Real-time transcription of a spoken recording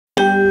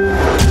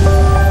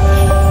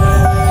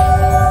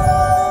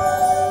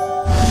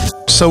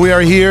So we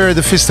are here at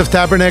the Feast of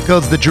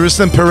Tabernacles, the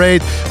Jerusalem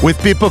Parade,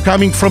 with people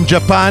coming from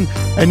Japan.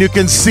 And you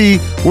can see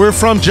we're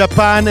from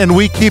Japan and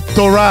we keep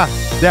Torah.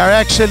 They are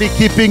actually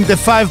keeping the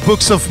 5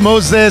 books of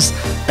Moses.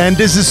 And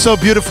this is so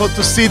beautiful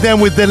to see them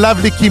with the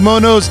lovely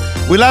kimonos.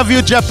 We love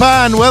you,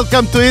 Japan.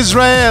 Welcome to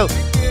Israel.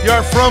 You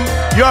are from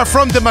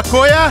the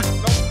Makoya?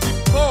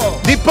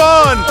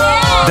 Nippon.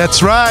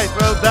 That's right.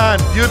 Well done.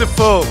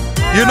 Beautiful.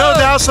 You know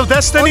the House of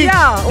Destiny?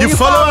 Oh, yeah. You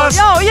follow us?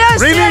 Oh,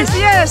 yes, really?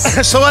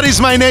 yes. So what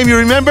is my name? You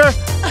remember?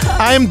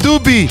 I am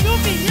Dubi.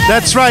 Yes.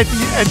 That's right.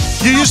 And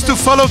you used to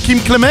follow Kim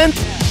Clement?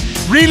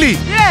 Really?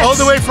 Yes. All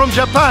the way from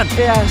Japan?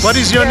 Yes. What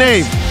is your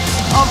name?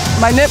 Oh,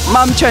 my name,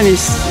 Mom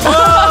Chinese.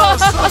 Oh,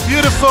 so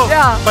beautiful.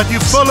 Yeah. But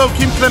you follow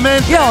Kim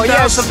Clement and the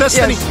House of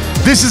Destiny?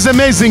 Yes. This is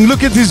amazing.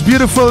 Look at this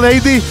beautiful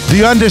lady. Do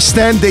you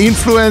understand the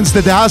influence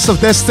that the House of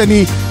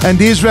Destiny and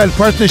the Israel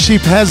Partnership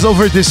has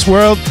over this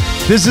world?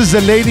 This is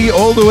a lady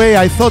all the way,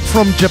 I thought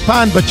from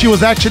Japan, but she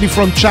was actually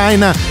from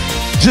China.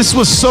 Just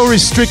was so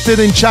restricted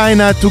in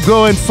China to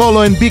go and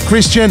follow and be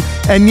Christian,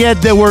 and yet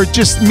they were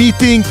just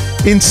meeting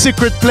in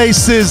secret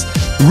places,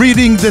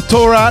 reading the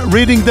Torah,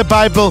 reading the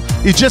Bible.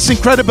 It's just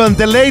incredible. And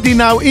the lady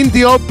now in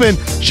the open,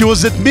 she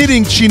was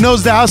admitting she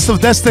knows the House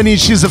of Destiny.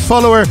 She's a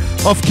follower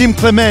of Kim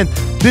Clement.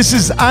 This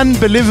is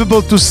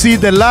unbelievable to see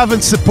the love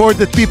and support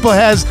that people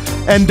has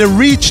and the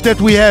reach that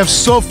we have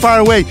so far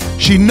away.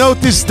 She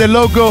noticed the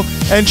logo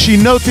and she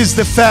noticed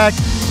the fact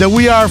that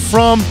we are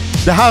from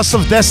the House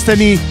of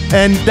Destiny,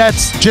 and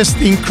that's just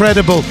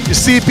incredible. You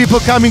see people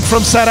coming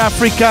from South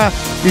Africa,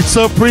 it's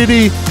so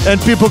pretty, and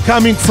people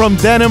coming from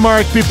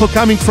Denmark, people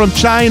coming from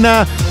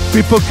China,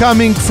 people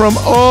coming from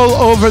all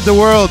over the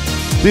world.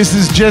 This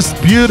is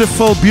just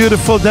beautiful,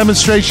 beautiful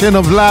demonstration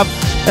of love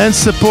and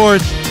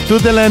support to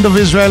the land of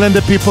Israel and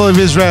the people of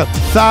Israel.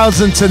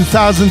 Thousands and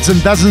thousands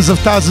and dozens of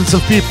thousands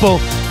of people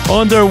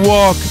on their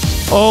walk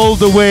all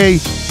the way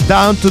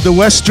down to the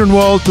Western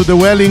Wall, to the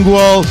Wailing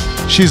Wall.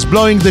 She's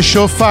blowing the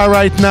shofar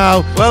right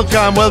now.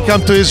 Welcome,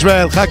 welcome to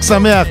Israel. Chag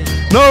Sameach.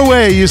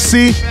 Norway, you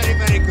see? Very,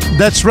 very good.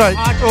 That's right.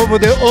 All over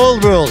the whole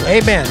world.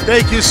 Amen.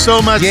 Thank you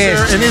so much, Yes.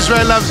 sir. And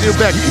Israel loves you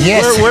back.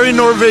 Yes. Where in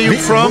Norway are you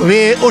from?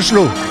 We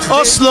Oslo.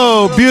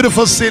 Oslo,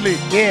 beautiful city.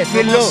 Yes,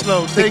 we From love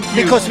Oslo. Thank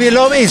you. because we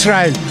love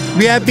Israel.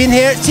 We have been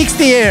here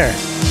 60 years.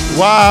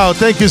 Wow,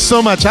 thank you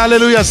so much.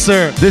 Hallelujah,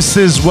 sir. This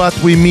is what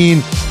we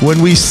mean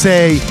when we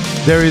say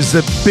there is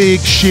a big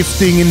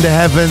shifting in the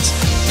heavens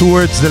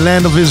towards the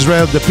land of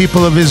Israel, the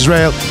people of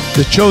Israel,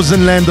 the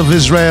chosen land of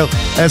Israel.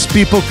 As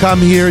people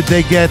come here,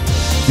 they get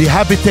the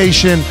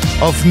habitation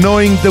of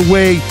knowing the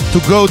way to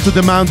go to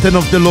the mountain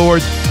of the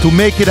Lord, to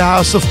make it a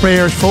house of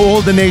prayer for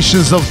all the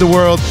nations of the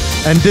world.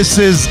 And this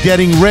is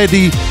getting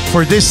ready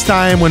for this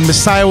time when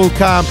Messiah will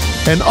come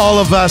and all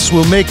of us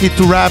will make it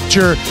to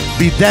rapture,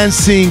 be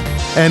dancing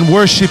and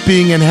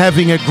worshiping and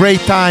having a great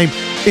time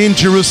in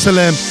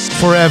Jerusalem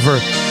forever.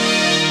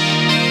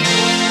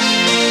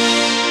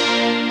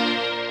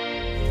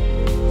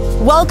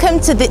 Welcome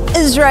to the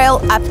Israel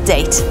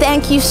Update.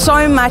 Thank you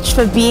so much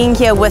for being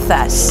here with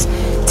us.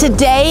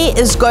 Today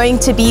is going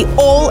to be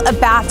all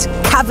about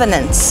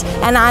covenants,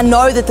 and I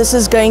know that this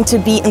is going to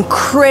be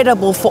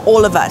incredible for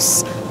all of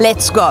us.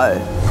 Let's go.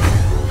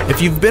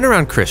 If you've been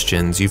around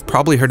Christians, you've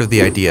probably heard of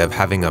the idea of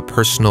having a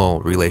personal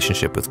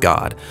relationship with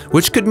God,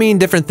 which could mean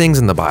different things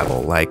in the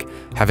Bible, like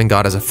having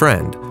God as a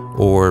friend,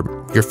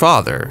 or your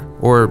father,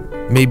 or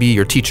maybe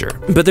your teacher.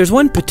 But there's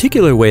one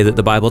particular way that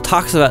the Bible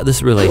talks about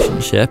this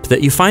relationship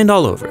that you find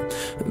all over.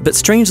 But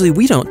strangely,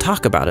 we don't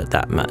talk about it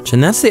that much,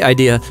 and that's the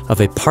idea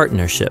of a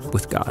partnership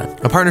with God.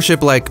 A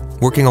partnership like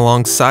working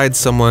alongside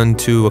someone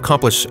to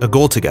accomplish a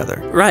goal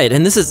together. Right,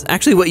 and this is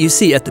actually what you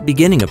see at the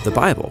beginning of the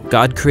Bible.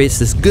 God creates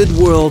this good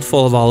world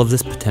full of all of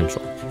this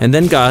potential. And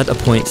then God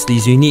appoints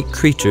these unique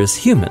creatures,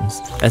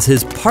 humans, as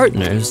his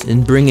partners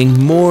in bringing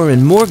more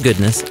and more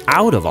goodness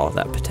out of all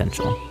that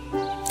potential.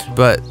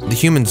 But the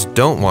humans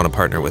don't want to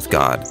partner with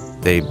God.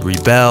 They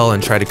rebel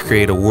and try to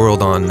create a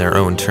world on their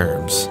own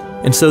terms.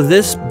 And so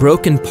this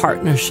broken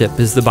partnership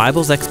is the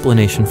Bible's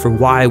explanation for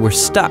why we're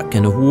stuck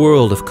in a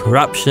world of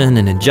corruption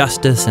and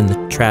injustice and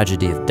the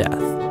tragedy of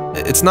death.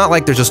 It's not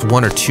like there's just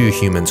one or two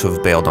humans who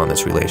have bailed on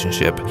this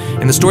relationship.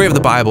 In the story of the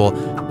Bible,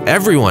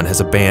 everyone has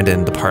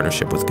abandoned the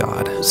partnership with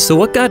God. So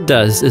what God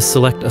does is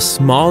select a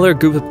smaller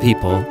group of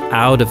people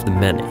out of the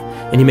many,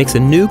 and he makes a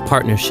new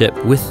partnership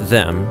with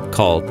them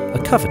called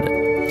a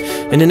covenant.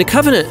 And in a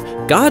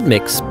covenant, God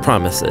makes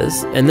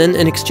promises, and then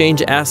in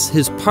exchange asks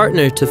his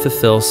partner to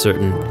fulfill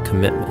certain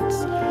commitments.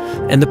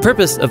 And the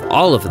purpose of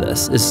all of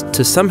this is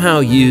to somehow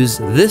use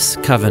this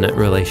covenant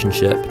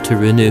relationship to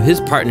renew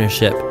his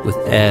partnership with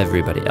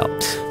everybody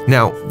else.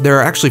 Now, there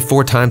are actually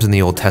 4 times in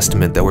the Old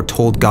Testament that we're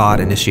told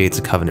God initiates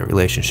a covenant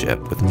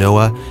relationship with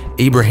Noah,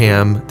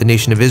 Abraham, the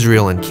nation of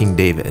Israel, and King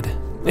David.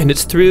 And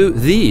it's through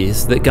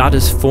these that God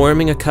is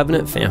forming a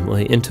covenant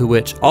family into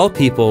which all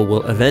people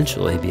will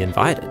eventually be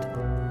invited.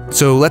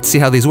 So let's see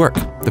how these work.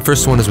 The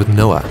first one is with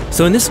Noah.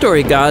 So in this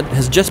story, God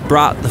has just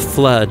brought the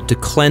flood to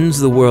cleanse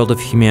the world of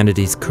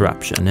humanity's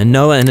corruption, and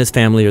Noah and his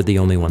family are the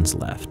only ones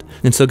left.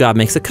 And so God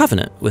makes a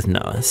covenant with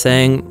Noah,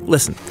 saying,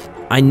 listen,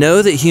 I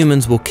know that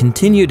humans will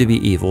continue to be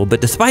evil,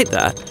 but despite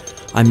that,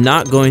 I'm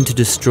not going to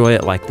destroy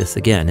it like this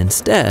again.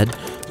 Instead,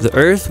 the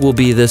earth will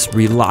be this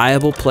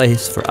reliable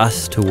place for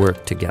us to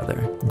work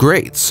together.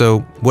 Great.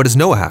 So what does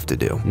Noah have to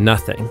do?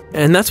 Nothing.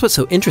 And that's what's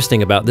so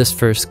interesting about this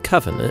first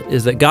covenant,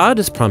 is that God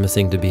is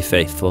promising to be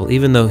faithful,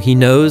 even though he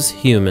knows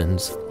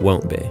humans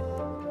won't be.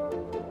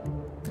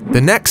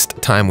 The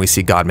next time we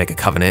see God make a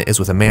covenant is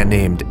with a man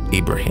named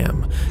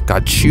Abraham.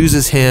 God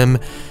chooses him,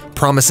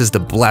 promises to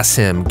bless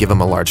him, give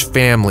him a large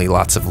family,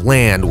 lots of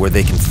land where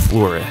they can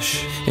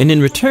flourish. And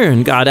in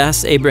return, God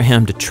asks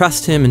Abraham to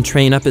trust him and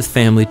train up his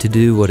family to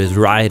do what is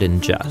right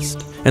and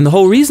just. And the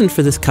whole reason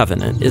for this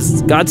covenant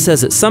is God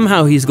says that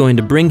somehow he's going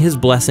to bring his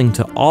blessing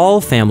to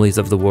all families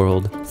of the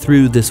world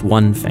through this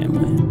one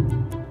family.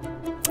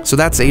 So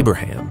that's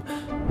Abraham.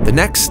 The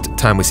next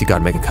time we see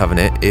God make a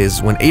covenant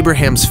is when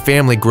Abraham's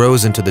family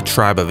grows into the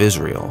tribe of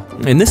Israel.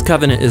 And this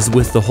covenant is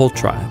with the whole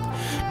tribe.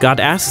 God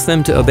asks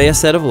them to obey a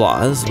set of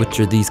laws, which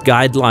are these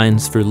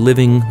guidelines for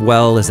living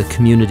well as a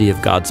community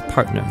of God's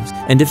partners.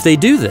 And if they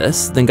do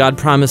this, then God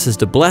promises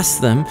to bless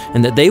them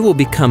and that they will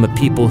become a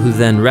people who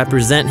then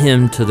represent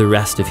him to the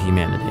rest of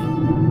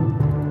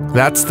humanity.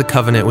 That's the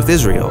covenant with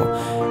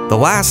Israel. The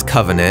last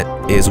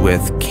covenant is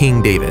with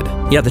King David.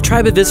 Yeah, the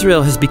tribe of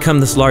Israel has become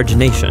this large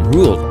nation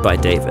ruled by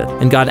David.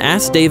 And God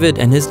asked David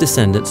and his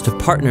descendants to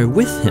partner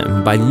with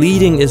him by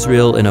leading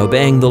Israel in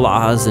obeying the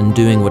laws and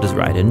doing what is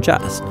right and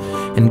just.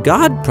 And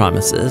God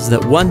promises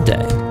that one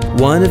day,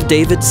 one of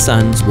David's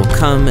sons will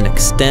come and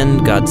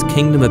extend God's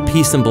kingdom of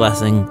peace and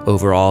blessing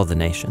over all the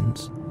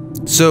nations.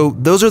 So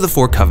those are the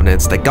 4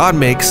 covenants that God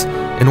makes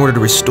in order to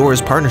restore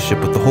his partnership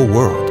with the whole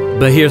world.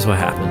 But here's what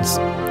happens.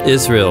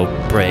 Israel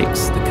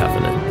breaks the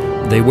covenant.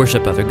 They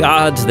worship other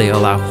gods, they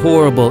allow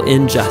horrible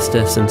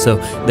injustice, and so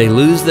they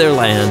lose their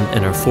land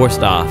and are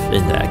forced off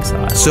into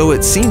exile. So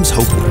it seems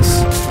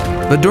hopeless.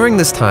 But during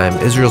this time,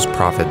 Israel's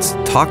prophets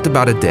talked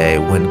about a day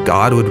when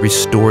God would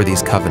restore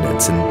these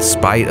covenants in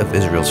spite of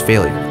Israel's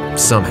failure,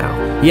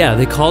 somehow. Yeah,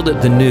 they called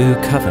it the New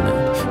Covenant.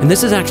 And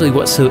this is actually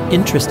what's so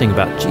interesting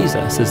about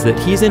Jesus, is that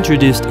he's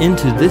introduced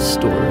into this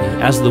story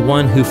as the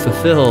one who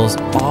fulfills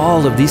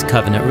all of these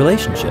covenant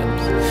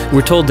relationships.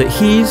 We're told that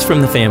he's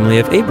from the family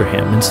of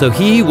Abraham, and so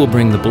he will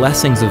bring the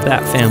blessings of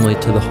that family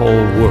to the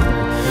whole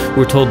world.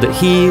 We're told that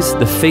he's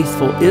the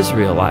faithful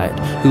Israelite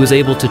who is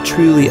able to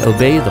truly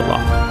obey the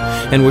law.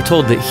 And we're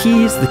told that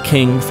he's the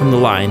king from the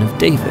line of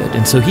David,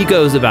 and so he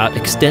goes about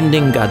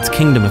extending God's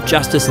kingdom of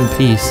justice and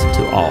peace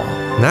to all.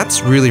 And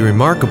that's really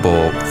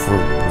remarkable for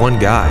one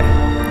guy.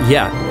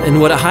 Yeah,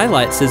 and what it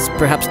highlights is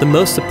perhaps the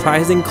most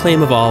surprising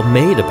claim of all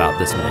made about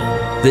this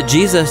man, that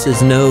Jesus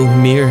is no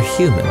mere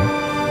human,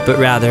 but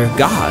rather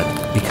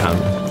God become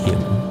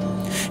human.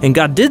 And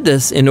God did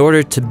this in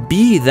order to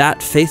be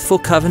that faithful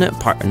covenant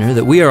partner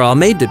that we are all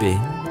made to be,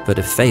 but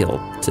have failed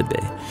to be.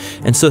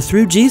 And so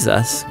through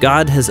Jesus,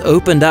 God has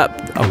opened up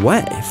a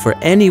way for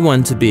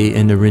anyone to be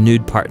in a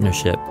renewed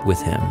partnership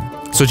with him.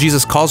 So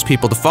Jesus calls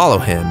people to follow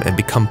him and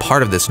become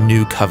part of this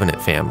new covenant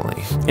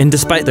family. And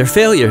despite their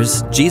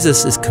failures,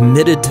 Jesus is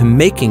committed to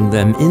making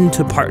them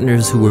into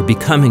partners who are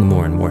becoming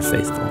more and more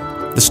faithful.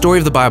 The story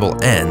of the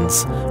Bible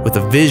ends with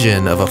a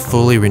vision of a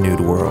fully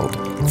renewed world,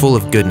 full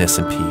of goodness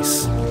and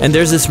peace. And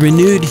there's this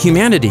renewed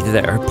humanity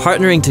there,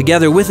 partnering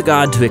together with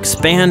God to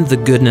expand the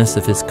goodness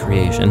of his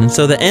creation. And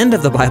so the end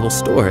of the Bible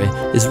story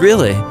is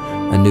really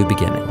a new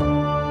beginning.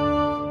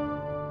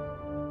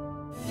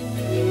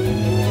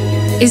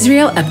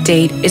 Israel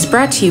Update is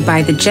brought to you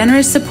by the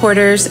generous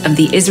supporters of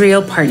the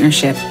Israel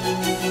Partnership.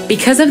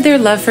 Because of their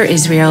love for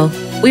Israel,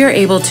 we are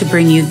able to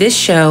bring you this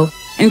show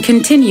and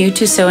continue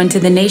to sow into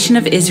the nation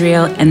of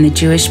Israel and the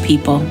Jewish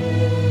people.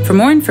 For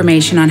more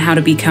information on how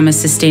to become a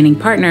sustaining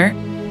partner,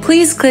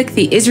 please click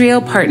the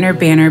Israel Partner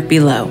banner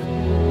below.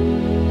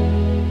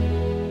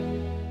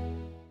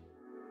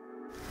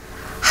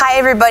 Hi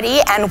everybody,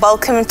 and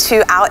welcome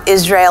to our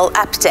Israel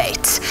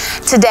Update.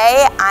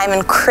 Today I'm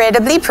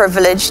incredibly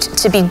privileged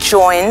to be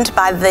joined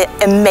by the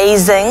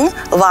amazing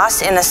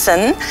Lars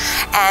Innocen,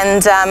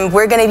 and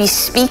we're going to be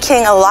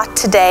speaking a lot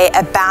today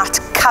about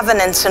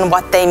covenants and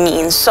what they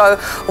mean. So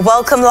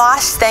welcome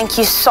Lars, thank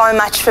you so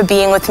much for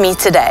being with me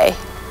today.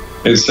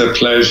 It's a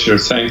pleasure,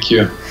 thank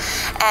you.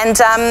 And,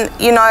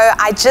 you know,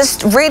 I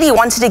just really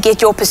wanted to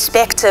get your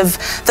perspective.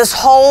 This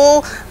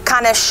whole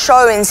kind of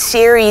show and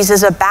series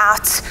is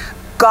about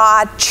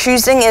God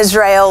choosing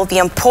Israel, the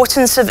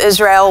importance of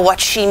Israel, what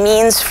she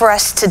means for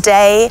us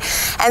today.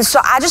 And so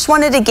I just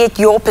wanted to get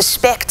your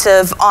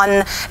perspective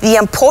on the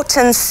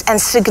importance and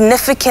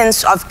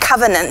significance of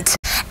covenant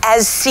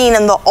as seen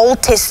in the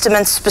Old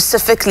Testament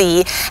specifically.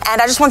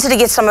 And I just wanted to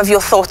get some of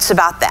your thoughts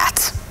about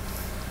that.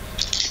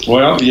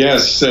 Well,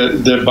 yes,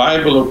 the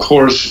Bible, of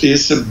course,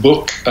 is a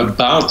book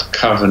about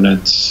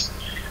covenants.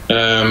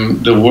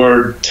 The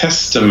word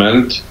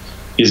testament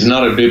is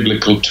not a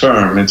biblical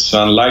term. It's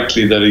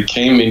unlikely that it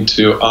came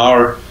into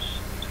our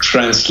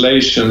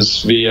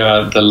translations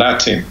via the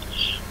Latin.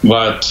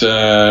 But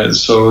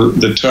so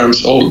the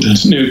terms Old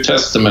and New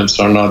Testaments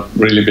are not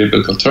really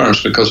biblical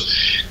terms, because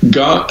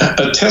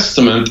a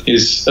testament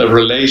is a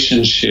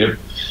relationship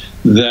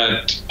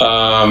that,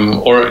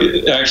 or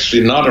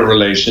actually not a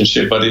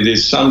relationship, but it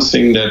is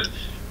something that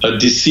a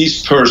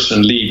deceased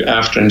person leave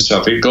after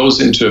himself. It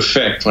goes into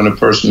effect when a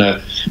person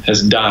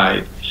has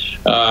died.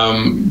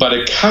 But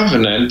a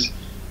covenant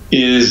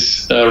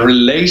is a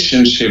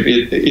relationship.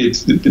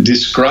 It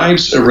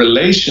describes a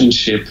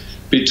relationship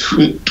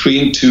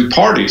between two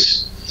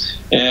parties.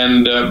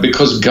 And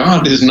because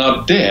God is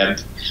not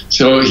dead,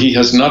 so he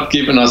has not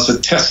given us a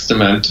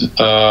testament.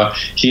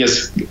 He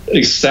has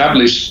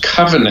established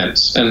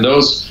covenants, and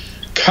those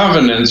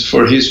covenants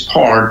for his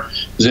part,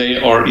 they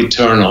are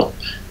eternal.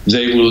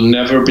 They will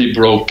never be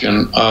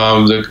broken.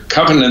 The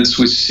covenants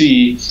we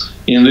see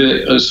in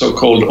the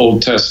so-called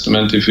Old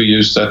Testament, if we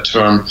use that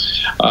term,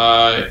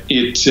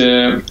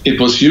 it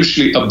was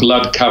usually a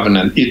blood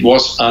covenant. It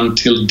was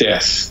until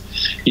death.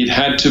 It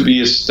had to be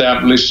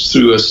established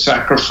through a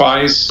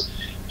sacrifice,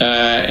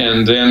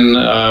 and then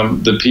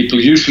the people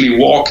usually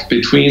walked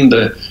between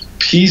the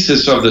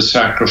pieces of the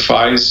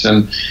sacrifice,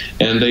 and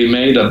they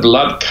made a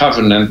blood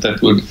covenant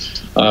that would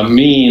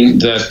mean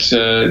that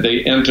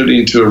they entered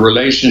into a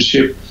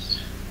relationship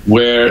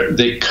where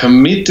they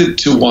committed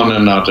to one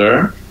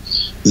another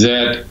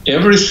that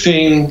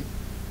everything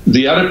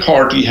the other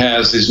party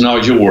has is now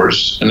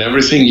yours, and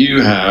everything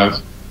you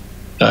have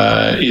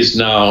is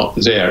now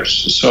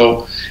theirs.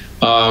 So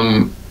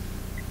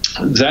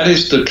that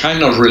is the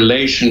kind of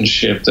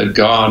relationship that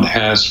God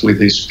has with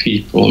his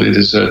people. It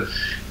is a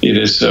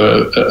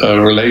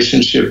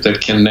relationship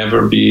that can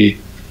never be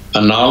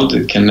annulled.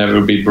 It can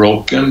never be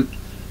broken.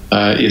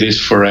 It is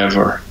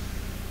forever.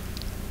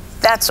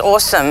 That's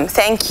awesome.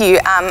 Thank you.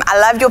 I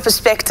loved your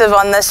perspective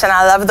on this, and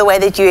I love the way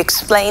that you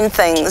explain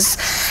things.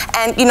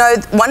 And, you know,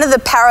 one of the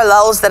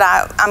parallels that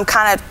I'm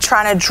kind of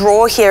trying to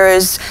draw here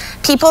is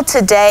people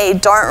today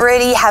don't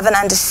really have an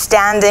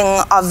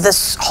understanding of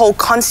this whole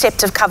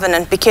concept of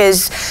covenant,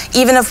 because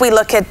even if we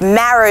look at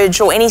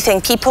marriage or anything,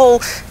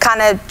 people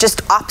kind of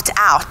just opt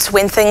out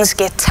when things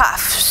get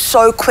tough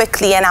so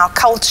quickly in our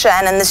culture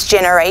and in this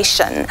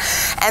generation.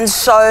 And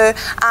so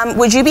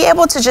would you be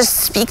able to just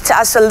speak to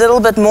us a little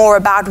bit more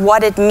about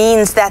what it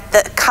means that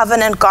the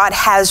covenant God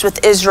has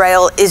with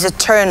Israel is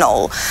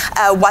eternal,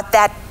 what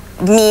that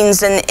means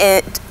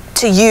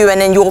to you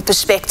and in your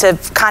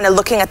perspective, kind of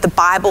looking at the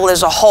Bible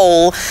as a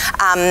whole,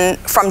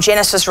 from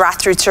Genesis right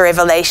through to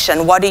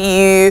Revelation? What do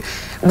you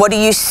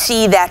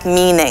see that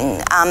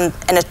meaning,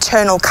 an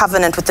eternal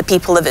covenant with the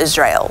people of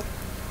Israel?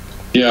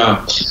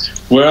 Yeah,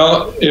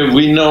 well,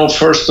 we know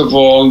first of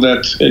all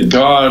that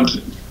God,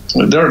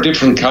 there are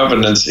different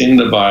covenants in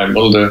the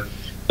Bible.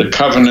 The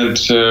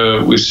covenant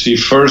we see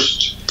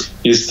first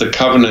is the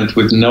covenant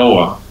with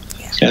Noah.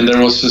 And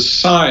there was a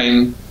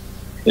sign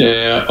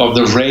of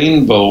the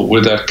rainbow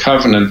with that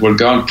covenant, where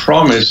God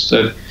promised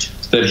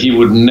that he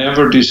would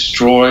never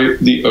destroy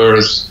the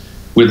earth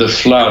with a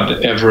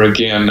flood ever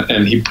again.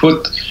 And he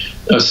put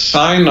a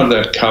sign of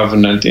that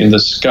covenant in the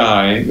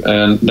sky,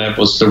 and that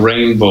was the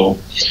rainbow.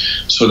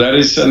 So that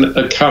is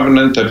a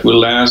covenant that will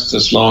last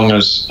as long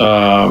as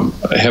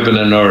heaven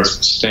and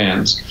earth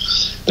stands.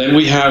 Then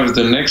we have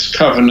the next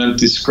covenant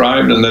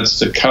described, and that's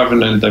the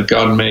covenant that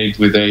God made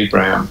with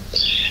Abraham.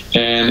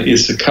 And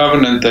it's a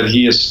covenant that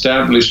he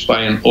established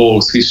by an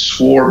oath. He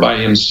swore by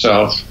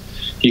himself.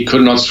 He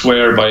could not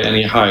swear by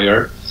any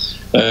higher,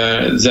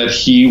 that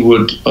he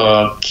would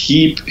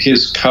keep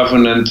his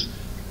covenant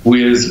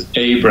with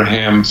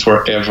Abraham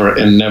forever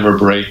and never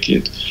break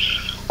it.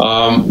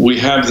 We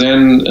have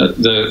then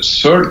the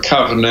third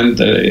covenant,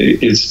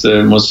 it's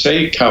the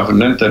Mosaic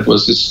covenant that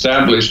was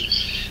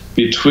established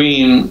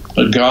between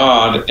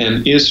God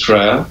and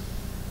Israel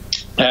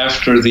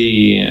after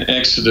the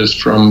Exodus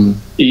from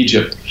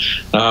Egypt.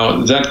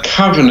 Now, that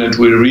covenant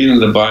we read in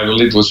the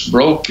Bible, it was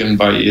broken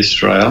by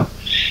Israel,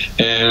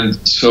 and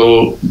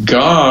so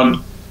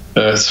God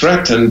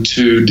threatened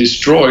to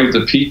destroy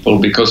the people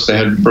because they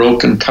had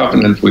broken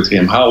covenant with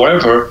him.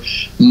 However,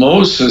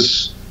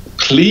 Moses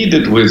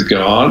pleaded with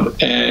God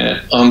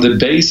on the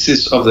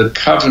basis of the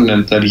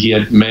covenant that he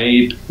had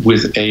made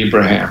with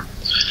Abraham,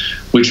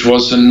 which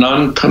was a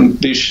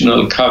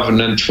non-conditional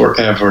covenant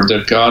forever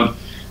that God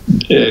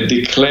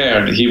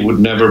declared he would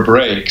never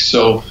break.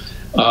 So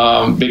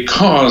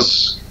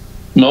because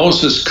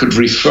Moses could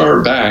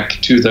refer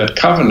back to that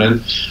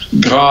covenant,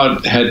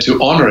 God had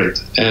to honor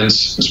it and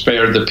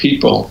spare the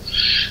people.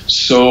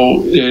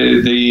 So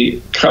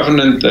the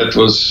covenant that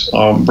was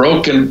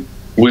broken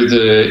with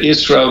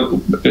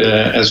Israel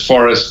as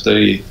far as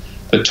the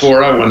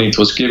Torah, when it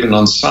was given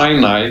on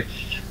Sinai,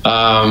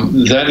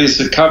 that is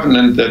a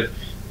covenant that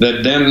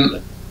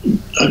then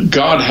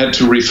God had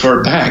to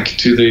refer back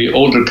to the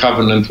older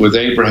covenant with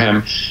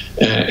Abraham.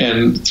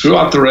 And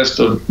throughout the rest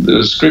of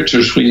the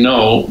scriptures, we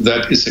know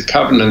that is a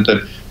covenant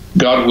that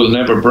God will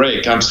never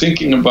break. I'm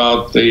thinking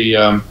about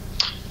the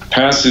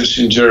passage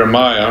in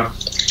Jeremiah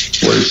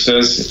where it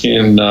says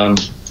in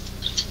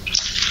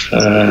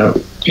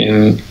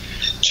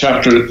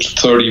chapter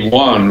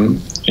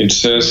 31, it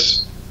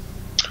says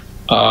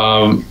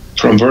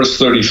from verse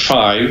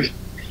 35,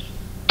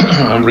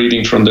 I'm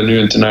reading from the New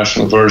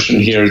International Version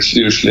here. It's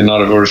usually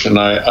not a version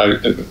I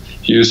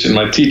use in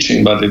my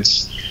teaching, but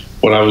it's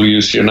what I will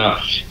use here now.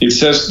 It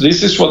says,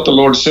 this is what the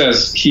Lord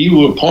says, he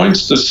who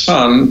appoints the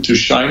sun to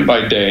shine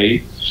by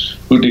day,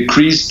 who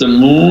decrees the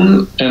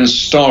moon and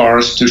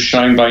stars to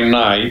shine by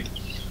night,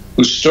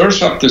 who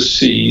stirs up the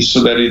sea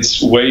so that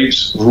its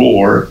waves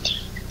roar,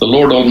 the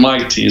Lord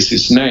Almighty is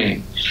his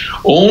name.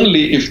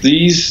 Only if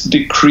these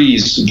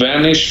decrees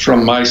vanish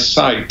from my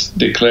sight,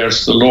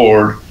 declares the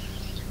Lord,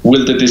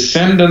 will the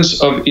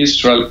descendants of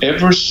Israel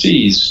ever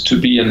cease to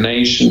be a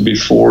nation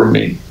before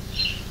me.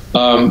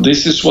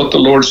 This is what the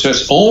Lord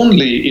says,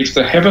 only if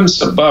the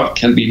heavens above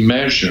can be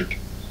measured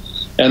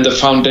and the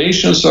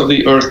foundations of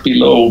the earth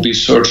below be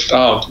searched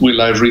out, will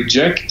I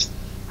reject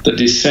the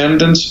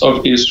descendants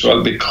of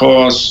Israel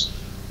because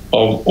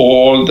of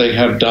all they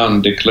have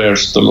done,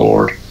 declares the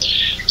Lord.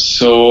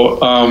 So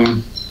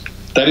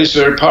that is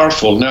very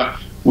powerful. Now,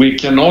 we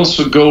can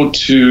also go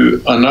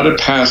to another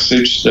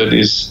passage that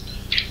is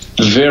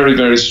very,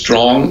 very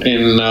strong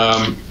in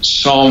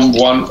Psalm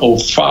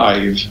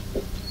 105.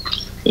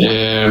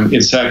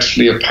 It's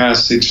actually a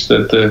passage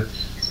that the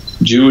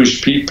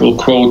Jewish people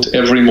quote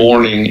every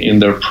morning in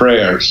their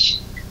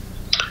prayers.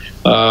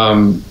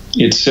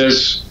 It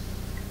says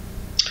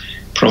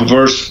from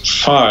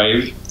verse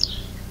 5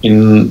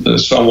 in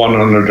Psalm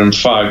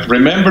 105,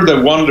 remember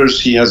the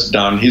wonders he has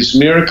done, his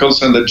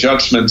miracles and the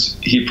judgments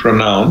he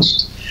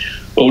pronounced.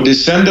 O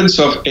descendants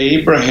of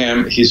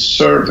Abraham, his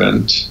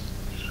servant,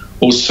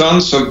 O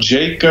sons of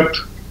Jacob,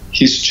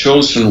 his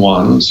chosen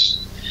ones.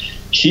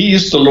 He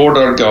is the Lord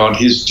our God,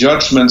 his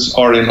judgments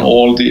are in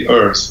all the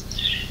earth.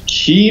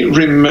 He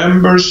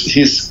remembers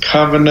his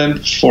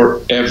covenant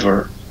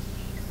forever,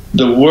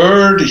 the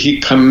word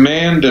he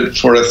commanded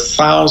for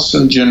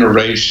 1,000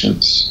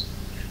 generations,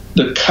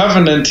 the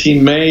covenant he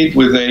made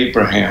with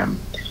Abraham,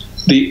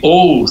 the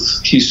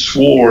oath he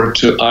swore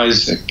to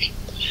Isaac.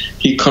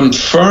 He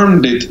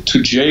confirmed it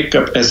to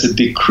Jacob as a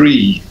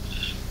decree,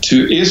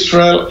 to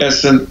Israel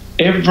as an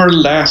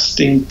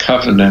everlasting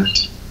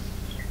covenant.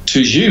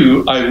 To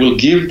you I will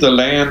give the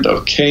land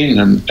of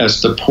Canaan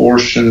as the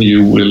portion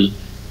you will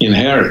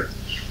inherit.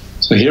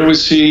 So here we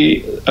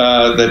see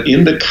that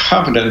in the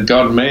covenant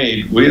God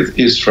made with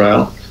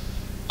Israel,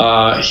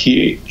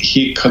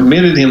 he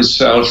committed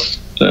himself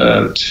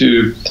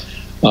to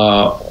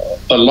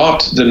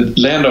allot the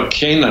land of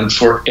Canaan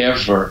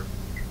forever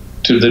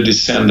to the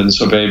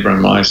descendants of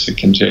Abraham,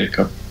 Isaac, and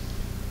Jacob.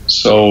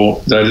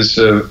 So that is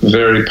a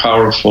very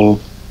powerful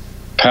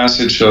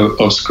passage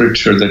of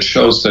Scripture that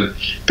shows that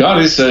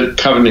God is a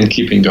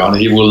covenant-keeping God.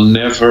 He will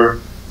never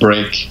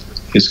break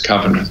his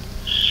covenant.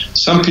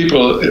 Some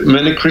people,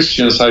 many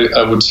Christians,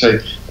 I would say,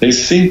 they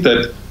think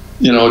that,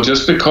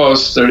 just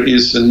because there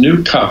is a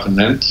new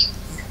covenant,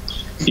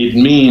 it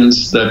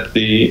means that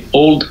the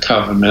old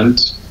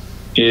covenant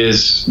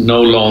is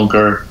no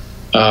longer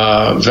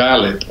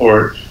valid,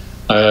 or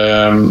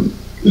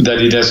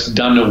that it has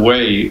done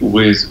away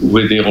with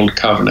the old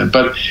covenant.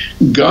 But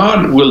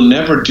God will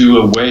never do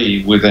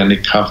away with any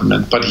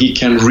covenant, but he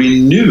can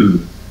renew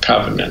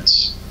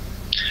covenants.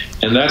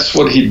 And that's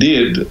what he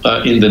did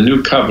in the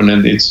new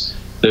covenant. It's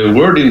the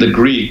word in the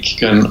Greek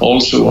can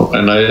also,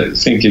 and I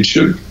think it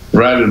should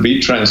rather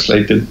be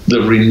translated,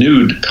 the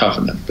renewed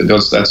covenant,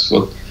 because that's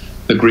what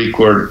the Greek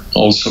word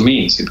also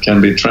means. It can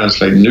be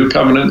translated new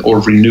covenant or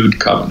renewed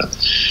covenant.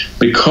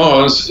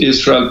 Because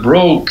Israel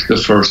broke the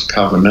first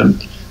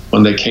covenant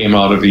when they came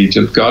out of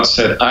Egypt, God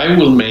said, I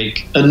will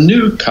make a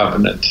new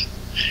covenant.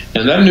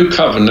 And that new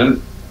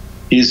covenant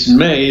is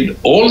made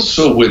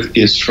also with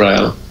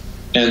Israel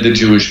and the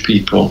Jewish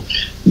people.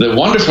 The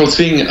wonderful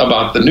thing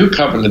about the new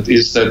covenant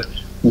is that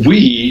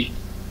we,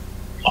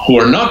 who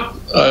are not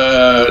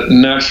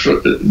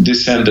natural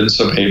descendants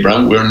of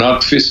Abraham, we're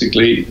not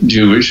physically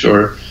Jewish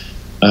or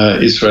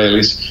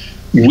Israelis,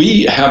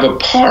 we have a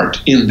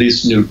part in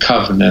this new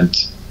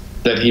covenant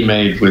that he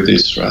made with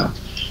Israel.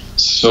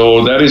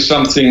 So that is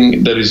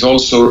something that is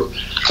also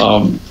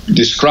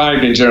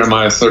described in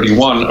Jeremiah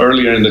 31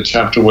 earlier in the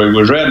chapter where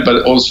we read,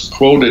 but also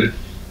quoted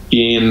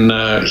in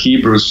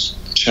Hebrews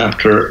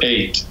chapter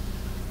 8,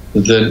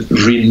 the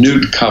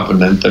renewed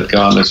covenant that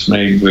God has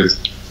made with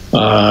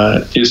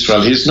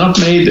Israel. He's not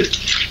made,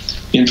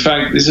 in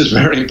fact, this is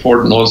very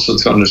important also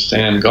to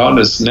understand, God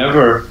has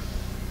never,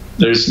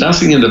 there's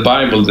nothing in the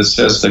Bible that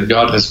says that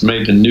God has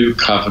made a new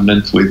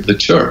covenant with the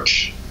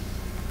church.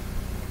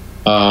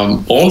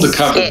 All the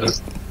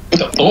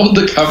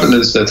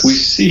covenants that we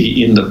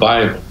see in the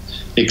Bible,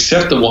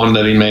 except the one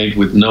that he made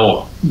with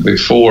Noah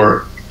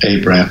before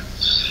Abraham,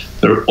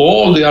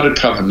 all the other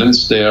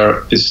covenants, they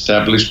are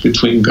established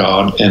between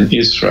God and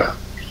Israel.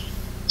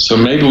 So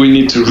maybe we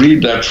need to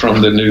read that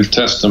from the New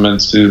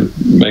Testament to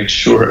make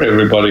sure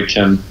everybody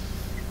can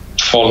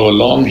follow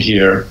along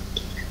here.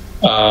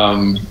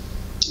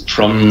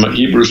 From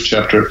Hebrews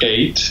chapter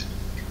 8,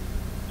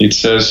 it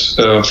says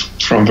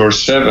from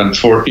verse 7,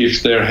 for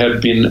if there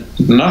had been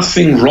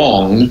nothing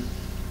wrong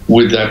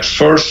with that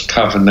first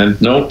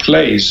covenant, no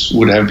place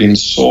would have been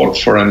sought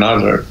for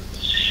another.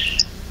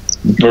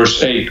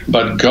 Verse 8,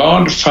 but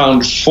God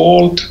found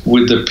fault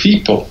with the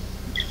people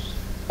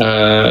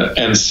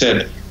and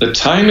said, The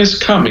time is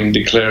coming,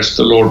 declares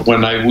the Lord,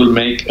 when I will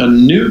make a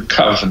new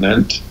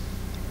covenant.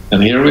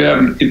 And here we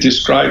have it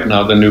described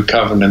now, the new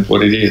covenant,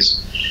 what it is,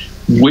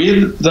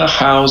 with the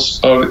house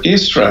of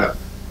Israel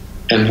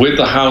and with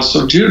the house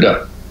of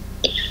Judah.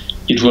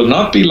 It will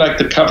not be like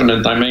the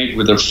covenant I made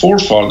with their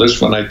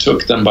forefathers when I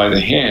took them by the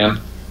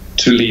hand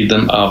to lead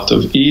them out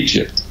of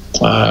Egypt.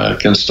 I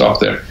can stop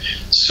there.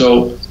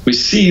 So we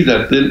see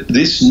that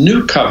this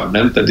new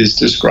covenant that is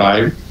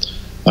described,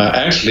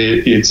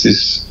 actually it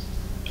is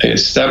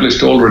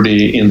established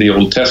already in the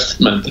Old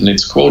Testament, and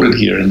it's quoted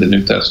here in the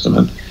New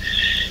Testament.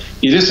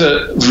 It is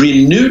a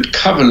renewed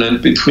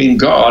covenant between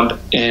God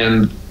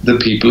and the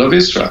people of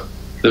Israel.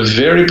 The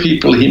very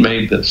people he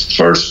made the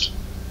first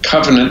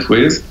covenant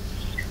with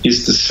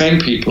is the same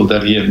people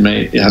that he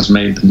has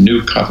made the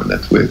new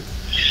covenant with.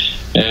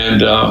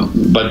 And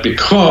but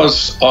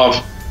because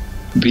of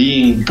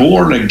being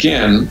born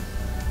again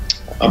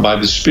by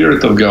the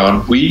Spirit of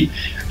God, we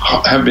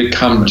have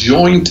become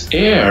joint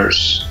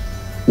heirs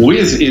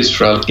with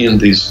Israel in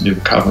this new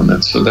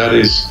covenant. So that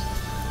is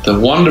the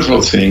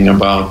wonderful thing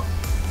about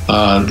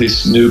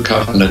this new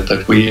covenant,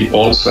 that we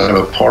also have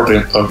a part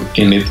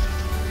in it,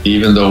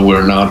 even though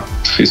we're not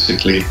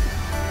physically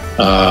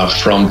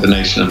from the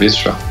nation of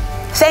Israel.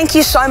 Thank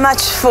you so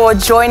much for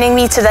joining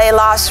me today,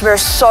 Lars. We're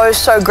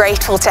so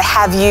grateful to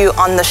have you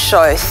on the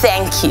show.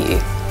 Thank you.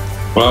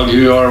 Well,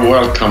 you are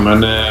welcome,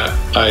 and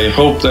I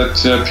hope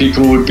that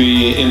people would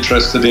be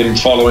interested in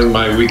following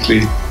my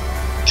weekly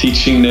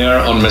teaching there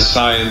on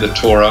Messiah and the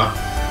Torah.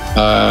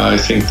 I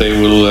think they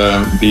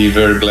will be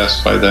very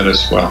blessed by that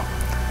as well.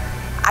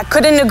 I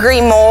couldn't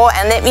agree more,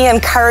 and let me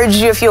encourage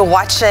you, if you're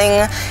watching,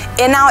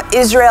 in our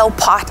Israel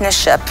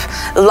partnership,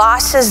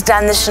 Lars has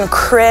done this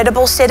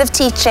incredible set of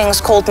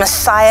teachings called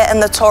Messiah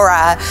and the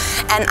Torah,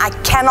 and I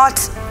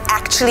cannot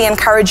actually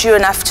encourage you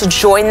enough to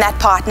join that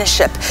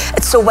partnership.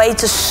 It's a way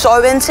to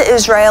sow into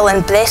Israel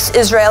and bless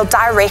Israel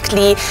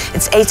directly.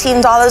 It's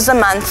 $18 a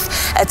month.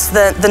 It's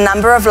the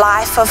number of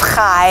life of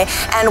Chai.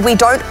 And we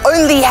don't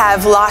only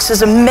have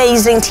Lars's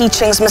amazing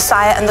teachings,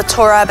 Messiah and the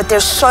Torah, but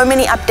there's so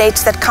many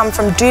updates that come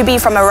from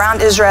Dubi, from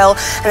around Israel,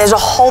 and there's a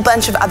whole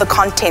bunch of other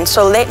content.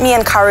 So let me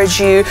encourage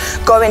you,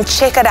 go and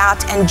check it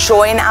out and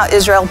join our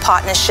Israel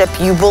partnership.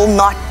 You will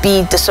not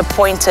be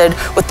disappointed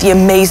with the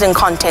amazing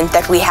content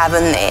that we have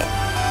in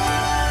there.